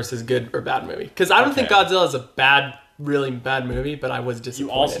disappointed versus good or bad movie. Because I don't think Godzilla is a bad, really bad movie, but I was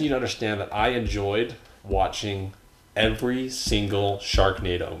disappointed. You also need to understand that I enjoyed watching every single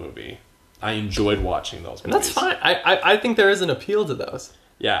Sharknado movie. I enjoyed watching those movies. And that's fine. I think there is an appeal to those.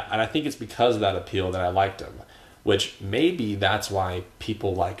 Yeah, and I think it's because of that appeal that I liked them. Which maybe that's why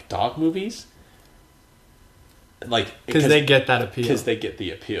people like dog movies. Like Because they get that appeal. Because they get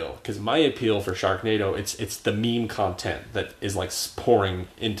the appeal. Because my appeal for Sharknado, it's the meme content that is like pouring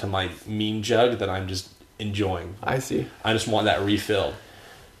into my meme jug that I'm just enjoying. I see. I just want that refilled.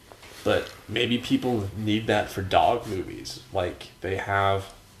 But maybe people need that for dog movies. Like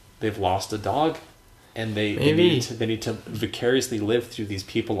they've lost a dog, and they need to vicariously live through these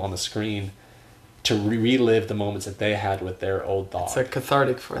people on the screen to relive the moments that they had with their old dog. It's like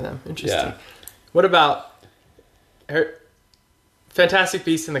cathartic for them. Interesting. Yeah. What about Fantastic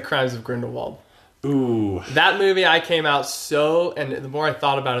Beasts and the Crimes of Grindelwald? Ooh. That movie, I came out and the more I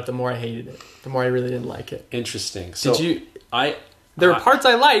thought about it, the more I hated it. The more I really didn't like it. Interesting. So There were parts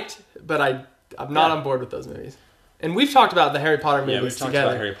I liked, but I'm not on board with those movies. And we've talked about the Harry Potter movies we've talked together.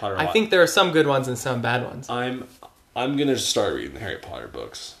 about Harry Potter a lot. I think there are some good ones and some bad ones. I'm gonna start reading the Harry Potter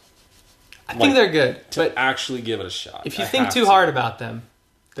books. I think they're good, but actually give it a shot. if you think too hard about them,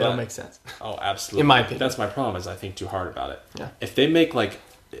 they don't make sense. Oh, absolutely. In my opinion. That's my problem, is I think too hard about it. Yeah. If they make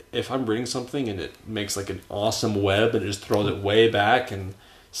if I'm reading something and it makes like an awesome web and it just throws it way back and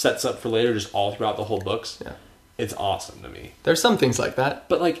sets up for later just all throughout the whole books, it's awesome to me. There's some things like that.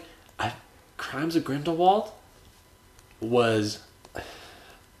 But Crimes of Grindelwald was...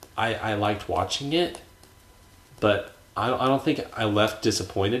 I liked watching it, but I don't think I left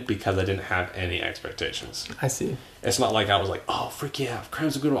disappointed because I didn't have any expectations. I see. It's not like I was like, oh, frick yeah,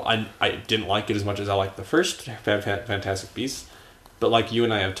 Crimes of Grindelwald. I didn't like it as much as I liked the first Fantastic Beasts. But like you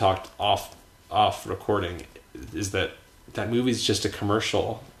and I have talked off recording, is that movie's just a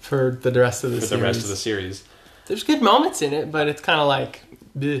commercial For the rest of the series. There's good moments in it, but it's kind of like...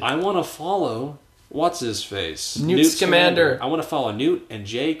 bleh. I want to follow... What's his face? Newt Scamander. I want to follow Newt and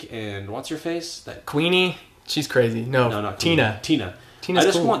Jake and what's her face? That Queenie, she's crazy. No, not Tina. Tina. Tina's I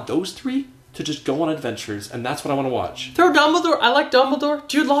just cool. want those three to just go on adventures, and that's what I want to watch. Throw Dumbledore. I like Dumbledore.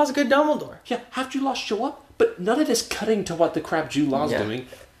 Jude Law's a good Dumbledore. Yeah, have Jude Law show up, but none of this cutting to what the crap Jude Law's doing.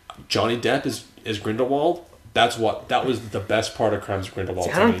 Johnny Depp is Grindelwald. That was the best part of Crimes of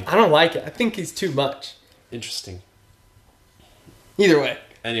Grindelwald to me. I don't like it. I think he's too much. Interesting. Either way.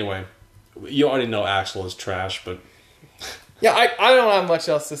 Anyway, you already know Axel is trash, but... Yeah, I don't have much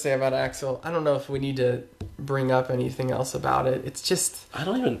else to say about Axel. I don't know if we need to bring up anything else about it. It's just... I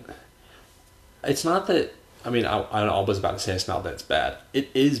don't even... It's not that... I mean, I was about to say it's not that it's bad. It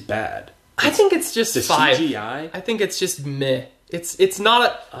is bad. I think it's just the 5. CGI? I think it's just meh. It's not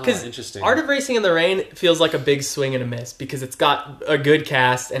a... Because interesting. Art of Racing in the Rain feels like a big swing and a miss because it's got a good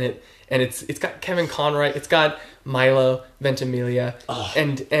cast and it's got Kevin Conroy, it's got Milo Ventimiglia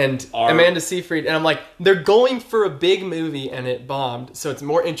and Amanda Seyfried, and I'm like, they're going for a big movie and it bombed, so it's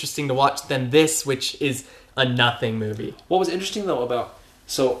more interesting to watch than this, which is a nothing movie. What was interesting though about...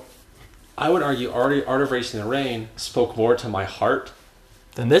 So, I would argue Art of Racing in the Rain spoke more to my heart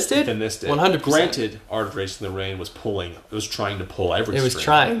than this did? 100%. Granted, Art of Racing in the Rain was trying to pull every It was string.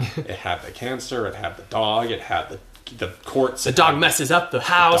 trying. It had the cancer, it had the dog, it had the courts. The dog messes up the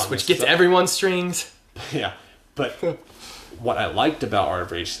house, which gets everyone's strings. Yeah, but what I liked about Art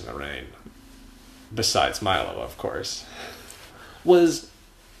of Racing in the Rain, besides Milo, of course, was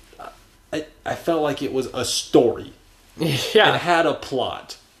I felt like it was a story. Yeah. It had a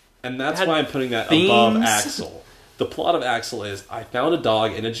plot. And that's why I'm putting that themes. above Axel. The plot of Axel is, I found a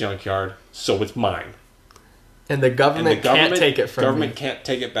dog in a junkyard, so it's mine. And the government can't take it from me. Government can't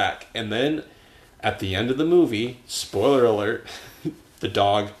take it back. And then, at the end of the movie, spoiler alert, the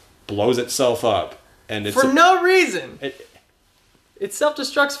dog blows itself up. And it's for no reason. It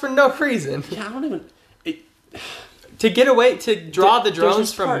self-destructs for no reason. Yeah, I don't even... to get away, to draw the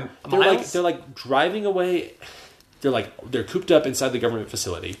drones from miles? They're like driving away... They're cooped up inside the government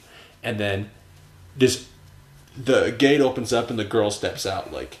facility, and then the gate opens up and the girl steps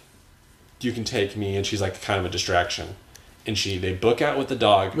out like, you can take me, and she's like kind of a distraction, and they book out with the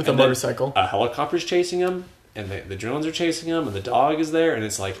dog with a motorcycle. A helicopter's chasing him, and the drones are chasing him, and the dog is there, and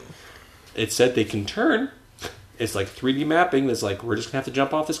it's like, it said they can turn. It's like 3D mapping. That's like, we're just gonna have to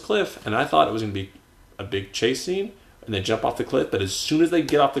jump off this cliff, and I thought it was gonna be a big chase scene and they jump off the cliff. But as soon as they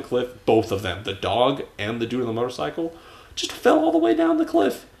get off the cliff, both of them, the dog and the dude on the motorcycle, just fell all the way down the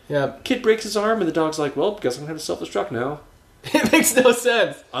cliff. Yeah. Kid breaks his arm, and the dog's like, well, guess I'm going to have to self-destruct now. It makes no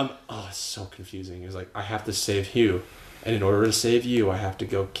sense. It's so confusing. It's like, I have to save Hugh, and in order to save you, I have to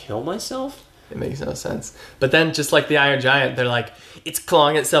go kill myself? It makes no sense. But then, just like the Iron Giant, they're like, it's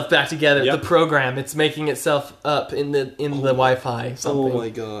clawing itself back together. Yep. The program, it's making itself up in the Wi-Fi. Something. Oh my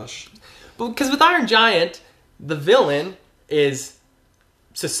gosh. Because with Iron Giant, the villain is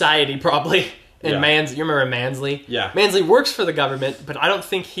society, probably. And Yeah. you remember Mansley? Yeah. Mansley works for the government, but I don't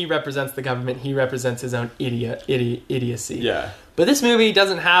think he represents the government. He represents his own idiocy. Yeah. But this movie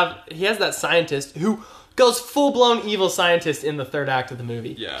doesn't have... He has that scientist who goes full-blown evil scientist in the third act of the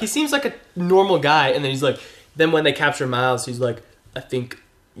movie. Yeah. He seems like a normal guy, and then he's like... Then when they capture Miles, he's like, I think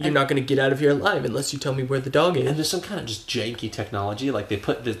you're not going to get out of here alive unless you tell me where the dog is. And there's some kind of just janky technology. Like, they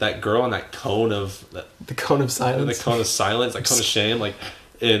put that girl on that cone of... The cone of silence. The cone of silence, that cone of shame. Like,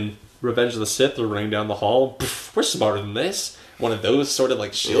 in Revenge of the Sith, they're running down the hall. Pff, we're smarter than this. One of those sort of,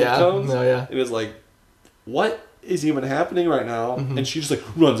 like, shield cones. No, yeah. It was like, what is even happening right now? Mm-hmm. And she just, like,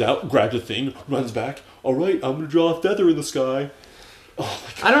 runs out, grabs a thing, runs back. All right, I'm going to draw a feather in the sky. Oh,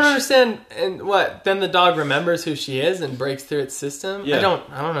 my gosh. I don't understand. And what? Then the dog remembers who she is and breaks through its system? Yeah. I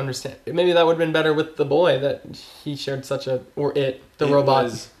don't understand. Maybe that would have been better with the boy that he shared such a... Or it, the robot.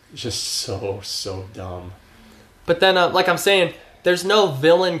 Was just so dumb. But then, like I'm saying, there's no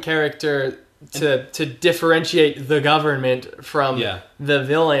villain character to differentiate the government from Yeah. the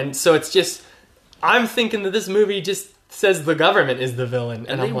villain. So it's just... I'm thinking that this movie just says the government is the villain.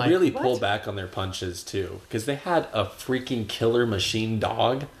 And I'm they like, really what? pull back on their punches, too. Because they had a freaking killer machine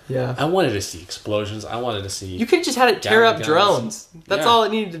dog. Yeah. I wanted to see explosions. I wanted to see... You could have just had it tear up Guns. drones. That's Yeah. all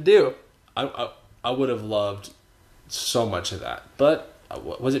it needed to do. I would have loved so much of that. But,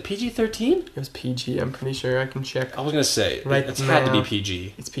 was it PG-13? It was PG, I'm pretty sure. I can check. I was going to say, Right it's had to now. be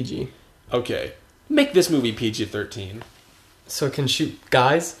PG. It's PG. Okay. Make this movie PG-13. So it can shoot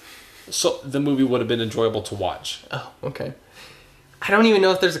guys? So the movie would have been enjoyable to watch. Oh, okay. I don't even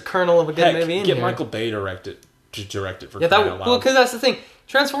know if there's a kernel of a good Heck, movie in get here. Michael Bay to direct it for Yeah, crying out well, loud. because that's the thing.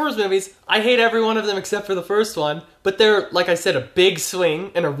 Transformers movies, I hate every one of them except for the first one, but they're, like I said, a big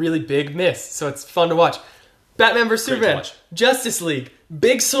swing and a really big miss, so it's fun to watch. Batman vs. Great to Superman, watch. Justice League,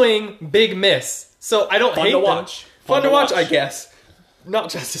 big swing, big miss. So I don't Fun hate to them. watch. Fun to watch, I guess. Not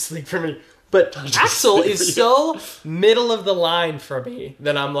Justice League for me. But Axel League for is you. so middle of the line for me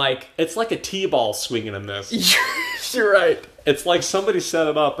that I'm like, It's like a T-ball swinging in this. you're right. It's like somebody set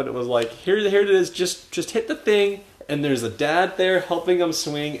it up and it was like, here it is, just hit the thing, and there's a dad there helping them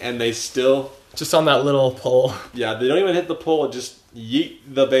swing, and they still... Just on that little pole. Yeah, they don't even hit the pole, just yeet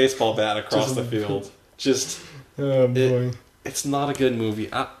the baseball bat across Just- the field. Just... Oh, boy. It's not a good movie.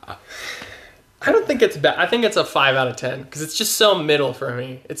 I don't think it's bad. I think it's a 5 out of 10 because it's just so middle for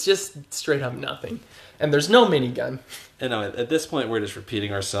me. It's just straight up nothing, and there's no minigun And at this point, we're just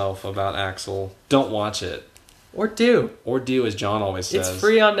repeating ourselves about Axel. Don't watch it. or do. Or do as John always says. It's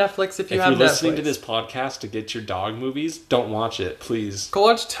free on Netflix if you If have you're listening Netflix. to this podcast to get your dog movies, don't watch it, please. Go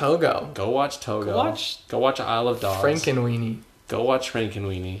watch Togo, Go watch Togo. Go watch Isle of Dogs. Frankenweenie, Go watch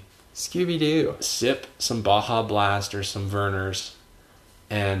Frankenweenie. Scooby Doo. Sip some Baja Blast or some Verner's.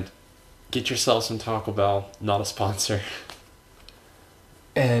 And get yourself some Taco Bell. Not a sponsor.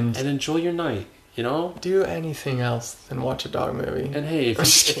 And And enjoy your night, you know? do anything else than watch a dog movie. And hey, I'm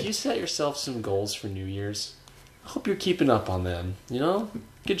just if kidding. you set yourself some goals for New Year's, I hope you're keeping up on them, you know?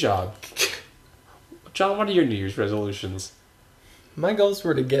 Good job. John, what are your New Year's resolutions? My goals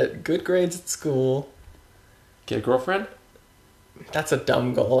were to get good grades at school. Get a girlfriend? That's a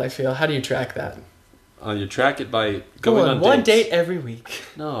dumb goal, I feel. How do you track that? You track it by Go going on on one dates. date every week.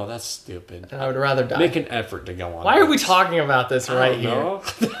 No, that's stupid. And I would rather die. Make an effort to go on. Why are we dates. talking about this I right don't here? know.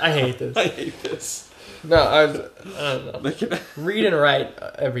 I hate this. I hate this. No, I don't know. Make an Read and write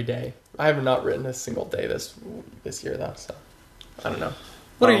every day. I have not written a single day this year though, so I don't know.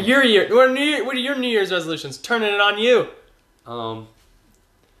 What are your What are your New Year's resolutions? Turning it on you.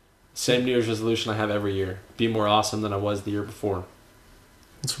 Same New Year's resolution I have every year. Be more awesome than I was the year before.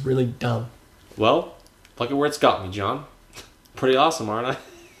 It's really dumb. Well, look at where it's got me, John. Pretty awesome, aren't I?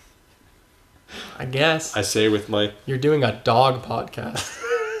 I guess I say with my... you're doing a dog podcast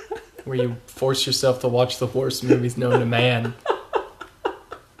where you force yourself to watch the worst movies known to man.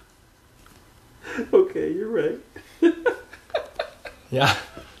 Okay, you're right. Yeah,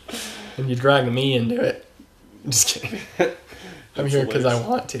 and you're dragging me into it. I'm just kidding. I'm here because I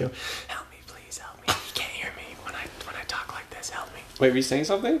want to. Help me, please help me. You can't hear me when I talk like this. Help me. Wait, were you saying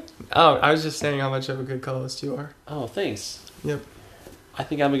something? Oh, I was just saying how much of a good co-host you are. Oh, thanks. Yep. I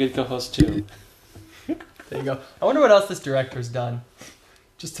think I'm a good co-host, too. There you go. I wonder what else this director's done.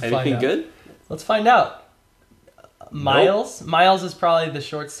 Just to find Anything out. good? Let's find out. Miles. Miles is probably the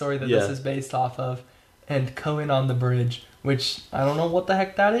short story that Yeah. this is based off of. And Cohen on the Bridge, which I don't know what the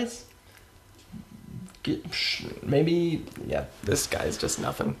heck that is. Maybe, yeah, this guy's just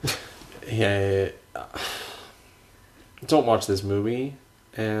nothing. Yeah. Don't watch this movie,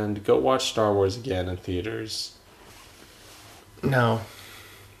 and go watch Star Wars again in theaters. No.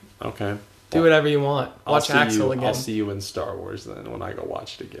 Okay. Do whatever you want. I'll Watch see Axel you, again. I'll see you in Star Wars then when I go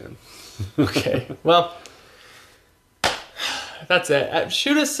watch it again. Okay. Well, that's it.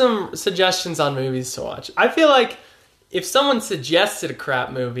 Shoot us some suggestions on movies to watch. I feel like if someone suggested a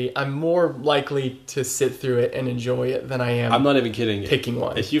crap movie, I'm more likely to sit through it and enjoy it than I am I'm not even kidding. picking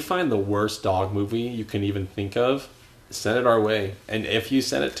one. If you find the worst dog movie you can even think of, send it our way. And if you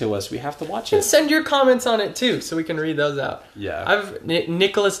send it to us, we have to watch And it. send your comments on it too, so we can read those out. Yeah. I've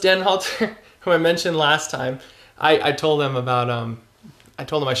Nicholas Denhalter, who I mentioned last time. I told him about I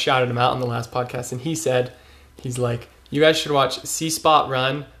told him I shouted him out on the last podcast, and he said, he's like, you guys should watch See Spot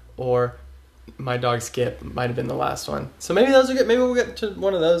Run or My Dog Skip. Might have been the last one. So maybe those are good. Maybe we'll get to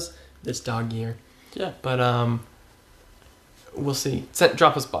one of those this dog year. Yeah. But we'll see.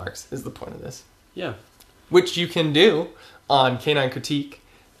 Drop us barks is the point of this, Yeah. which you can do on Canine Critique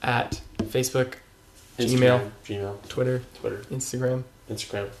at Facebook, Gmail, Gmail, Twitter, Twitter, Instagram,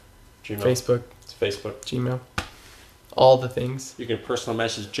 Instagram, Gmail. Facebook, It's Facebook. Gmail, all the things. You can personal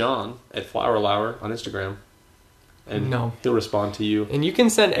message John at Flower Lower on Instagram. And No. he'll respond to you. And you can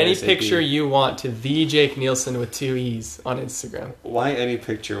send any ASAP. picture you want to the Jake Nielsen with 2 E's on Instagram. Why any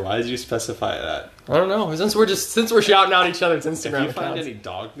picture? Why did you specify that? I don't know. Since we're shouting out each other's If Instagram you find accounts. any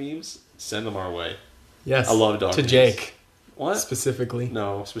dog memes, send them our way. Yes. I love dog to memes. Jake What? specifically.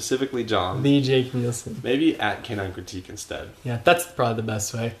 No, specifically John. The Jake Nielsen. Maybe at Canine Critique instead. Yeah, that's probably the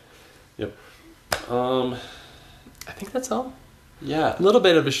best way. Yep. I think that's all. Yeah. A little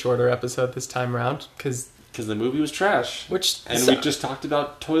bit of a shorter episode this time around because The movie was trash. And we just talked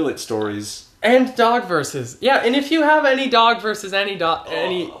about toilet stories. and dog versus. Yeah, and if you have any dog versus any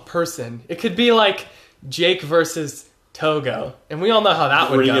person, it could be like Jake versus Togo, and we all know how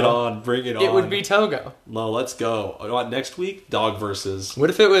that would go. Bring it on. Bring it on. It would be Togo. No, let's go. You know what, next week, dog versus. What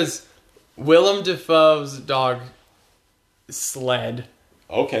if it was Willem Dafoe's dog sled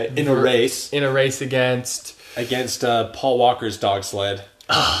Okay. In a race. in a race against? Against Paul Walker's dog sled.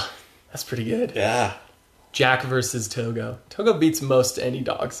 That's pretty good. Yeah. Jack versus Togo. Togo beats most any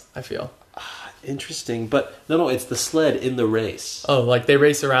dogs, I feel. Interesting. But no, it's the sled in the race. Oh, like they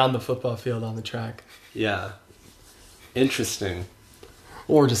race around the football field on the track. Yeah. Interesting.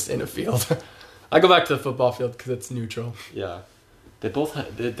 Or just in a field. I go back to the football field because it's neutral. Yeah. They both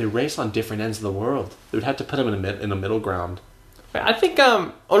they race on different ends of the world. They would have to put them in a middle ground. I think,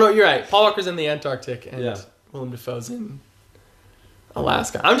 oh no, you're right. Paul Walker's in the Antarctic and Yeah. Willem Dafoe's in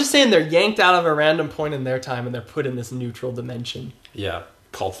Alaska. I'm just saying they're yanked out of a random point in their time and they're put in this neutral dimension. Yeah.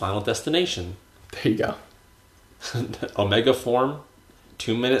 Called Final Destination. There you go. Omega form,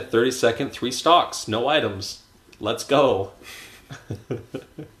 2 minute, 30 second, 3 stocks, no items. Let's go.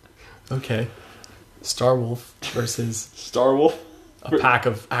 Okay. Star Wolf versus Star Wolf. a pack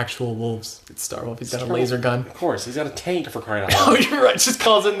of actual wolves. It's Star Wolf. He's got a laser gun. Of course, he's got a tank for crying out Oh, loud. you're right. Just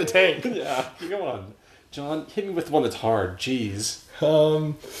calls in the tank. Yeah, come on. John, hit me with one that's hard. Jeez.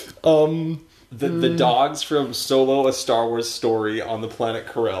 The dogs from Solo, A Star Wars Story on the planet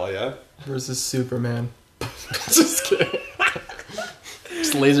Corellia. Versus Superman. Just kidding.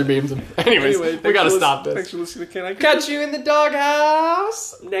 Just laser beams him. Anyways, we gotta stop this. Thanks for listening to Can I Catch you in the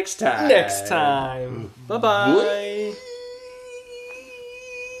doghouse next time. next time. Bye bye.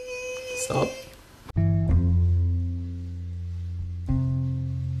 Stop.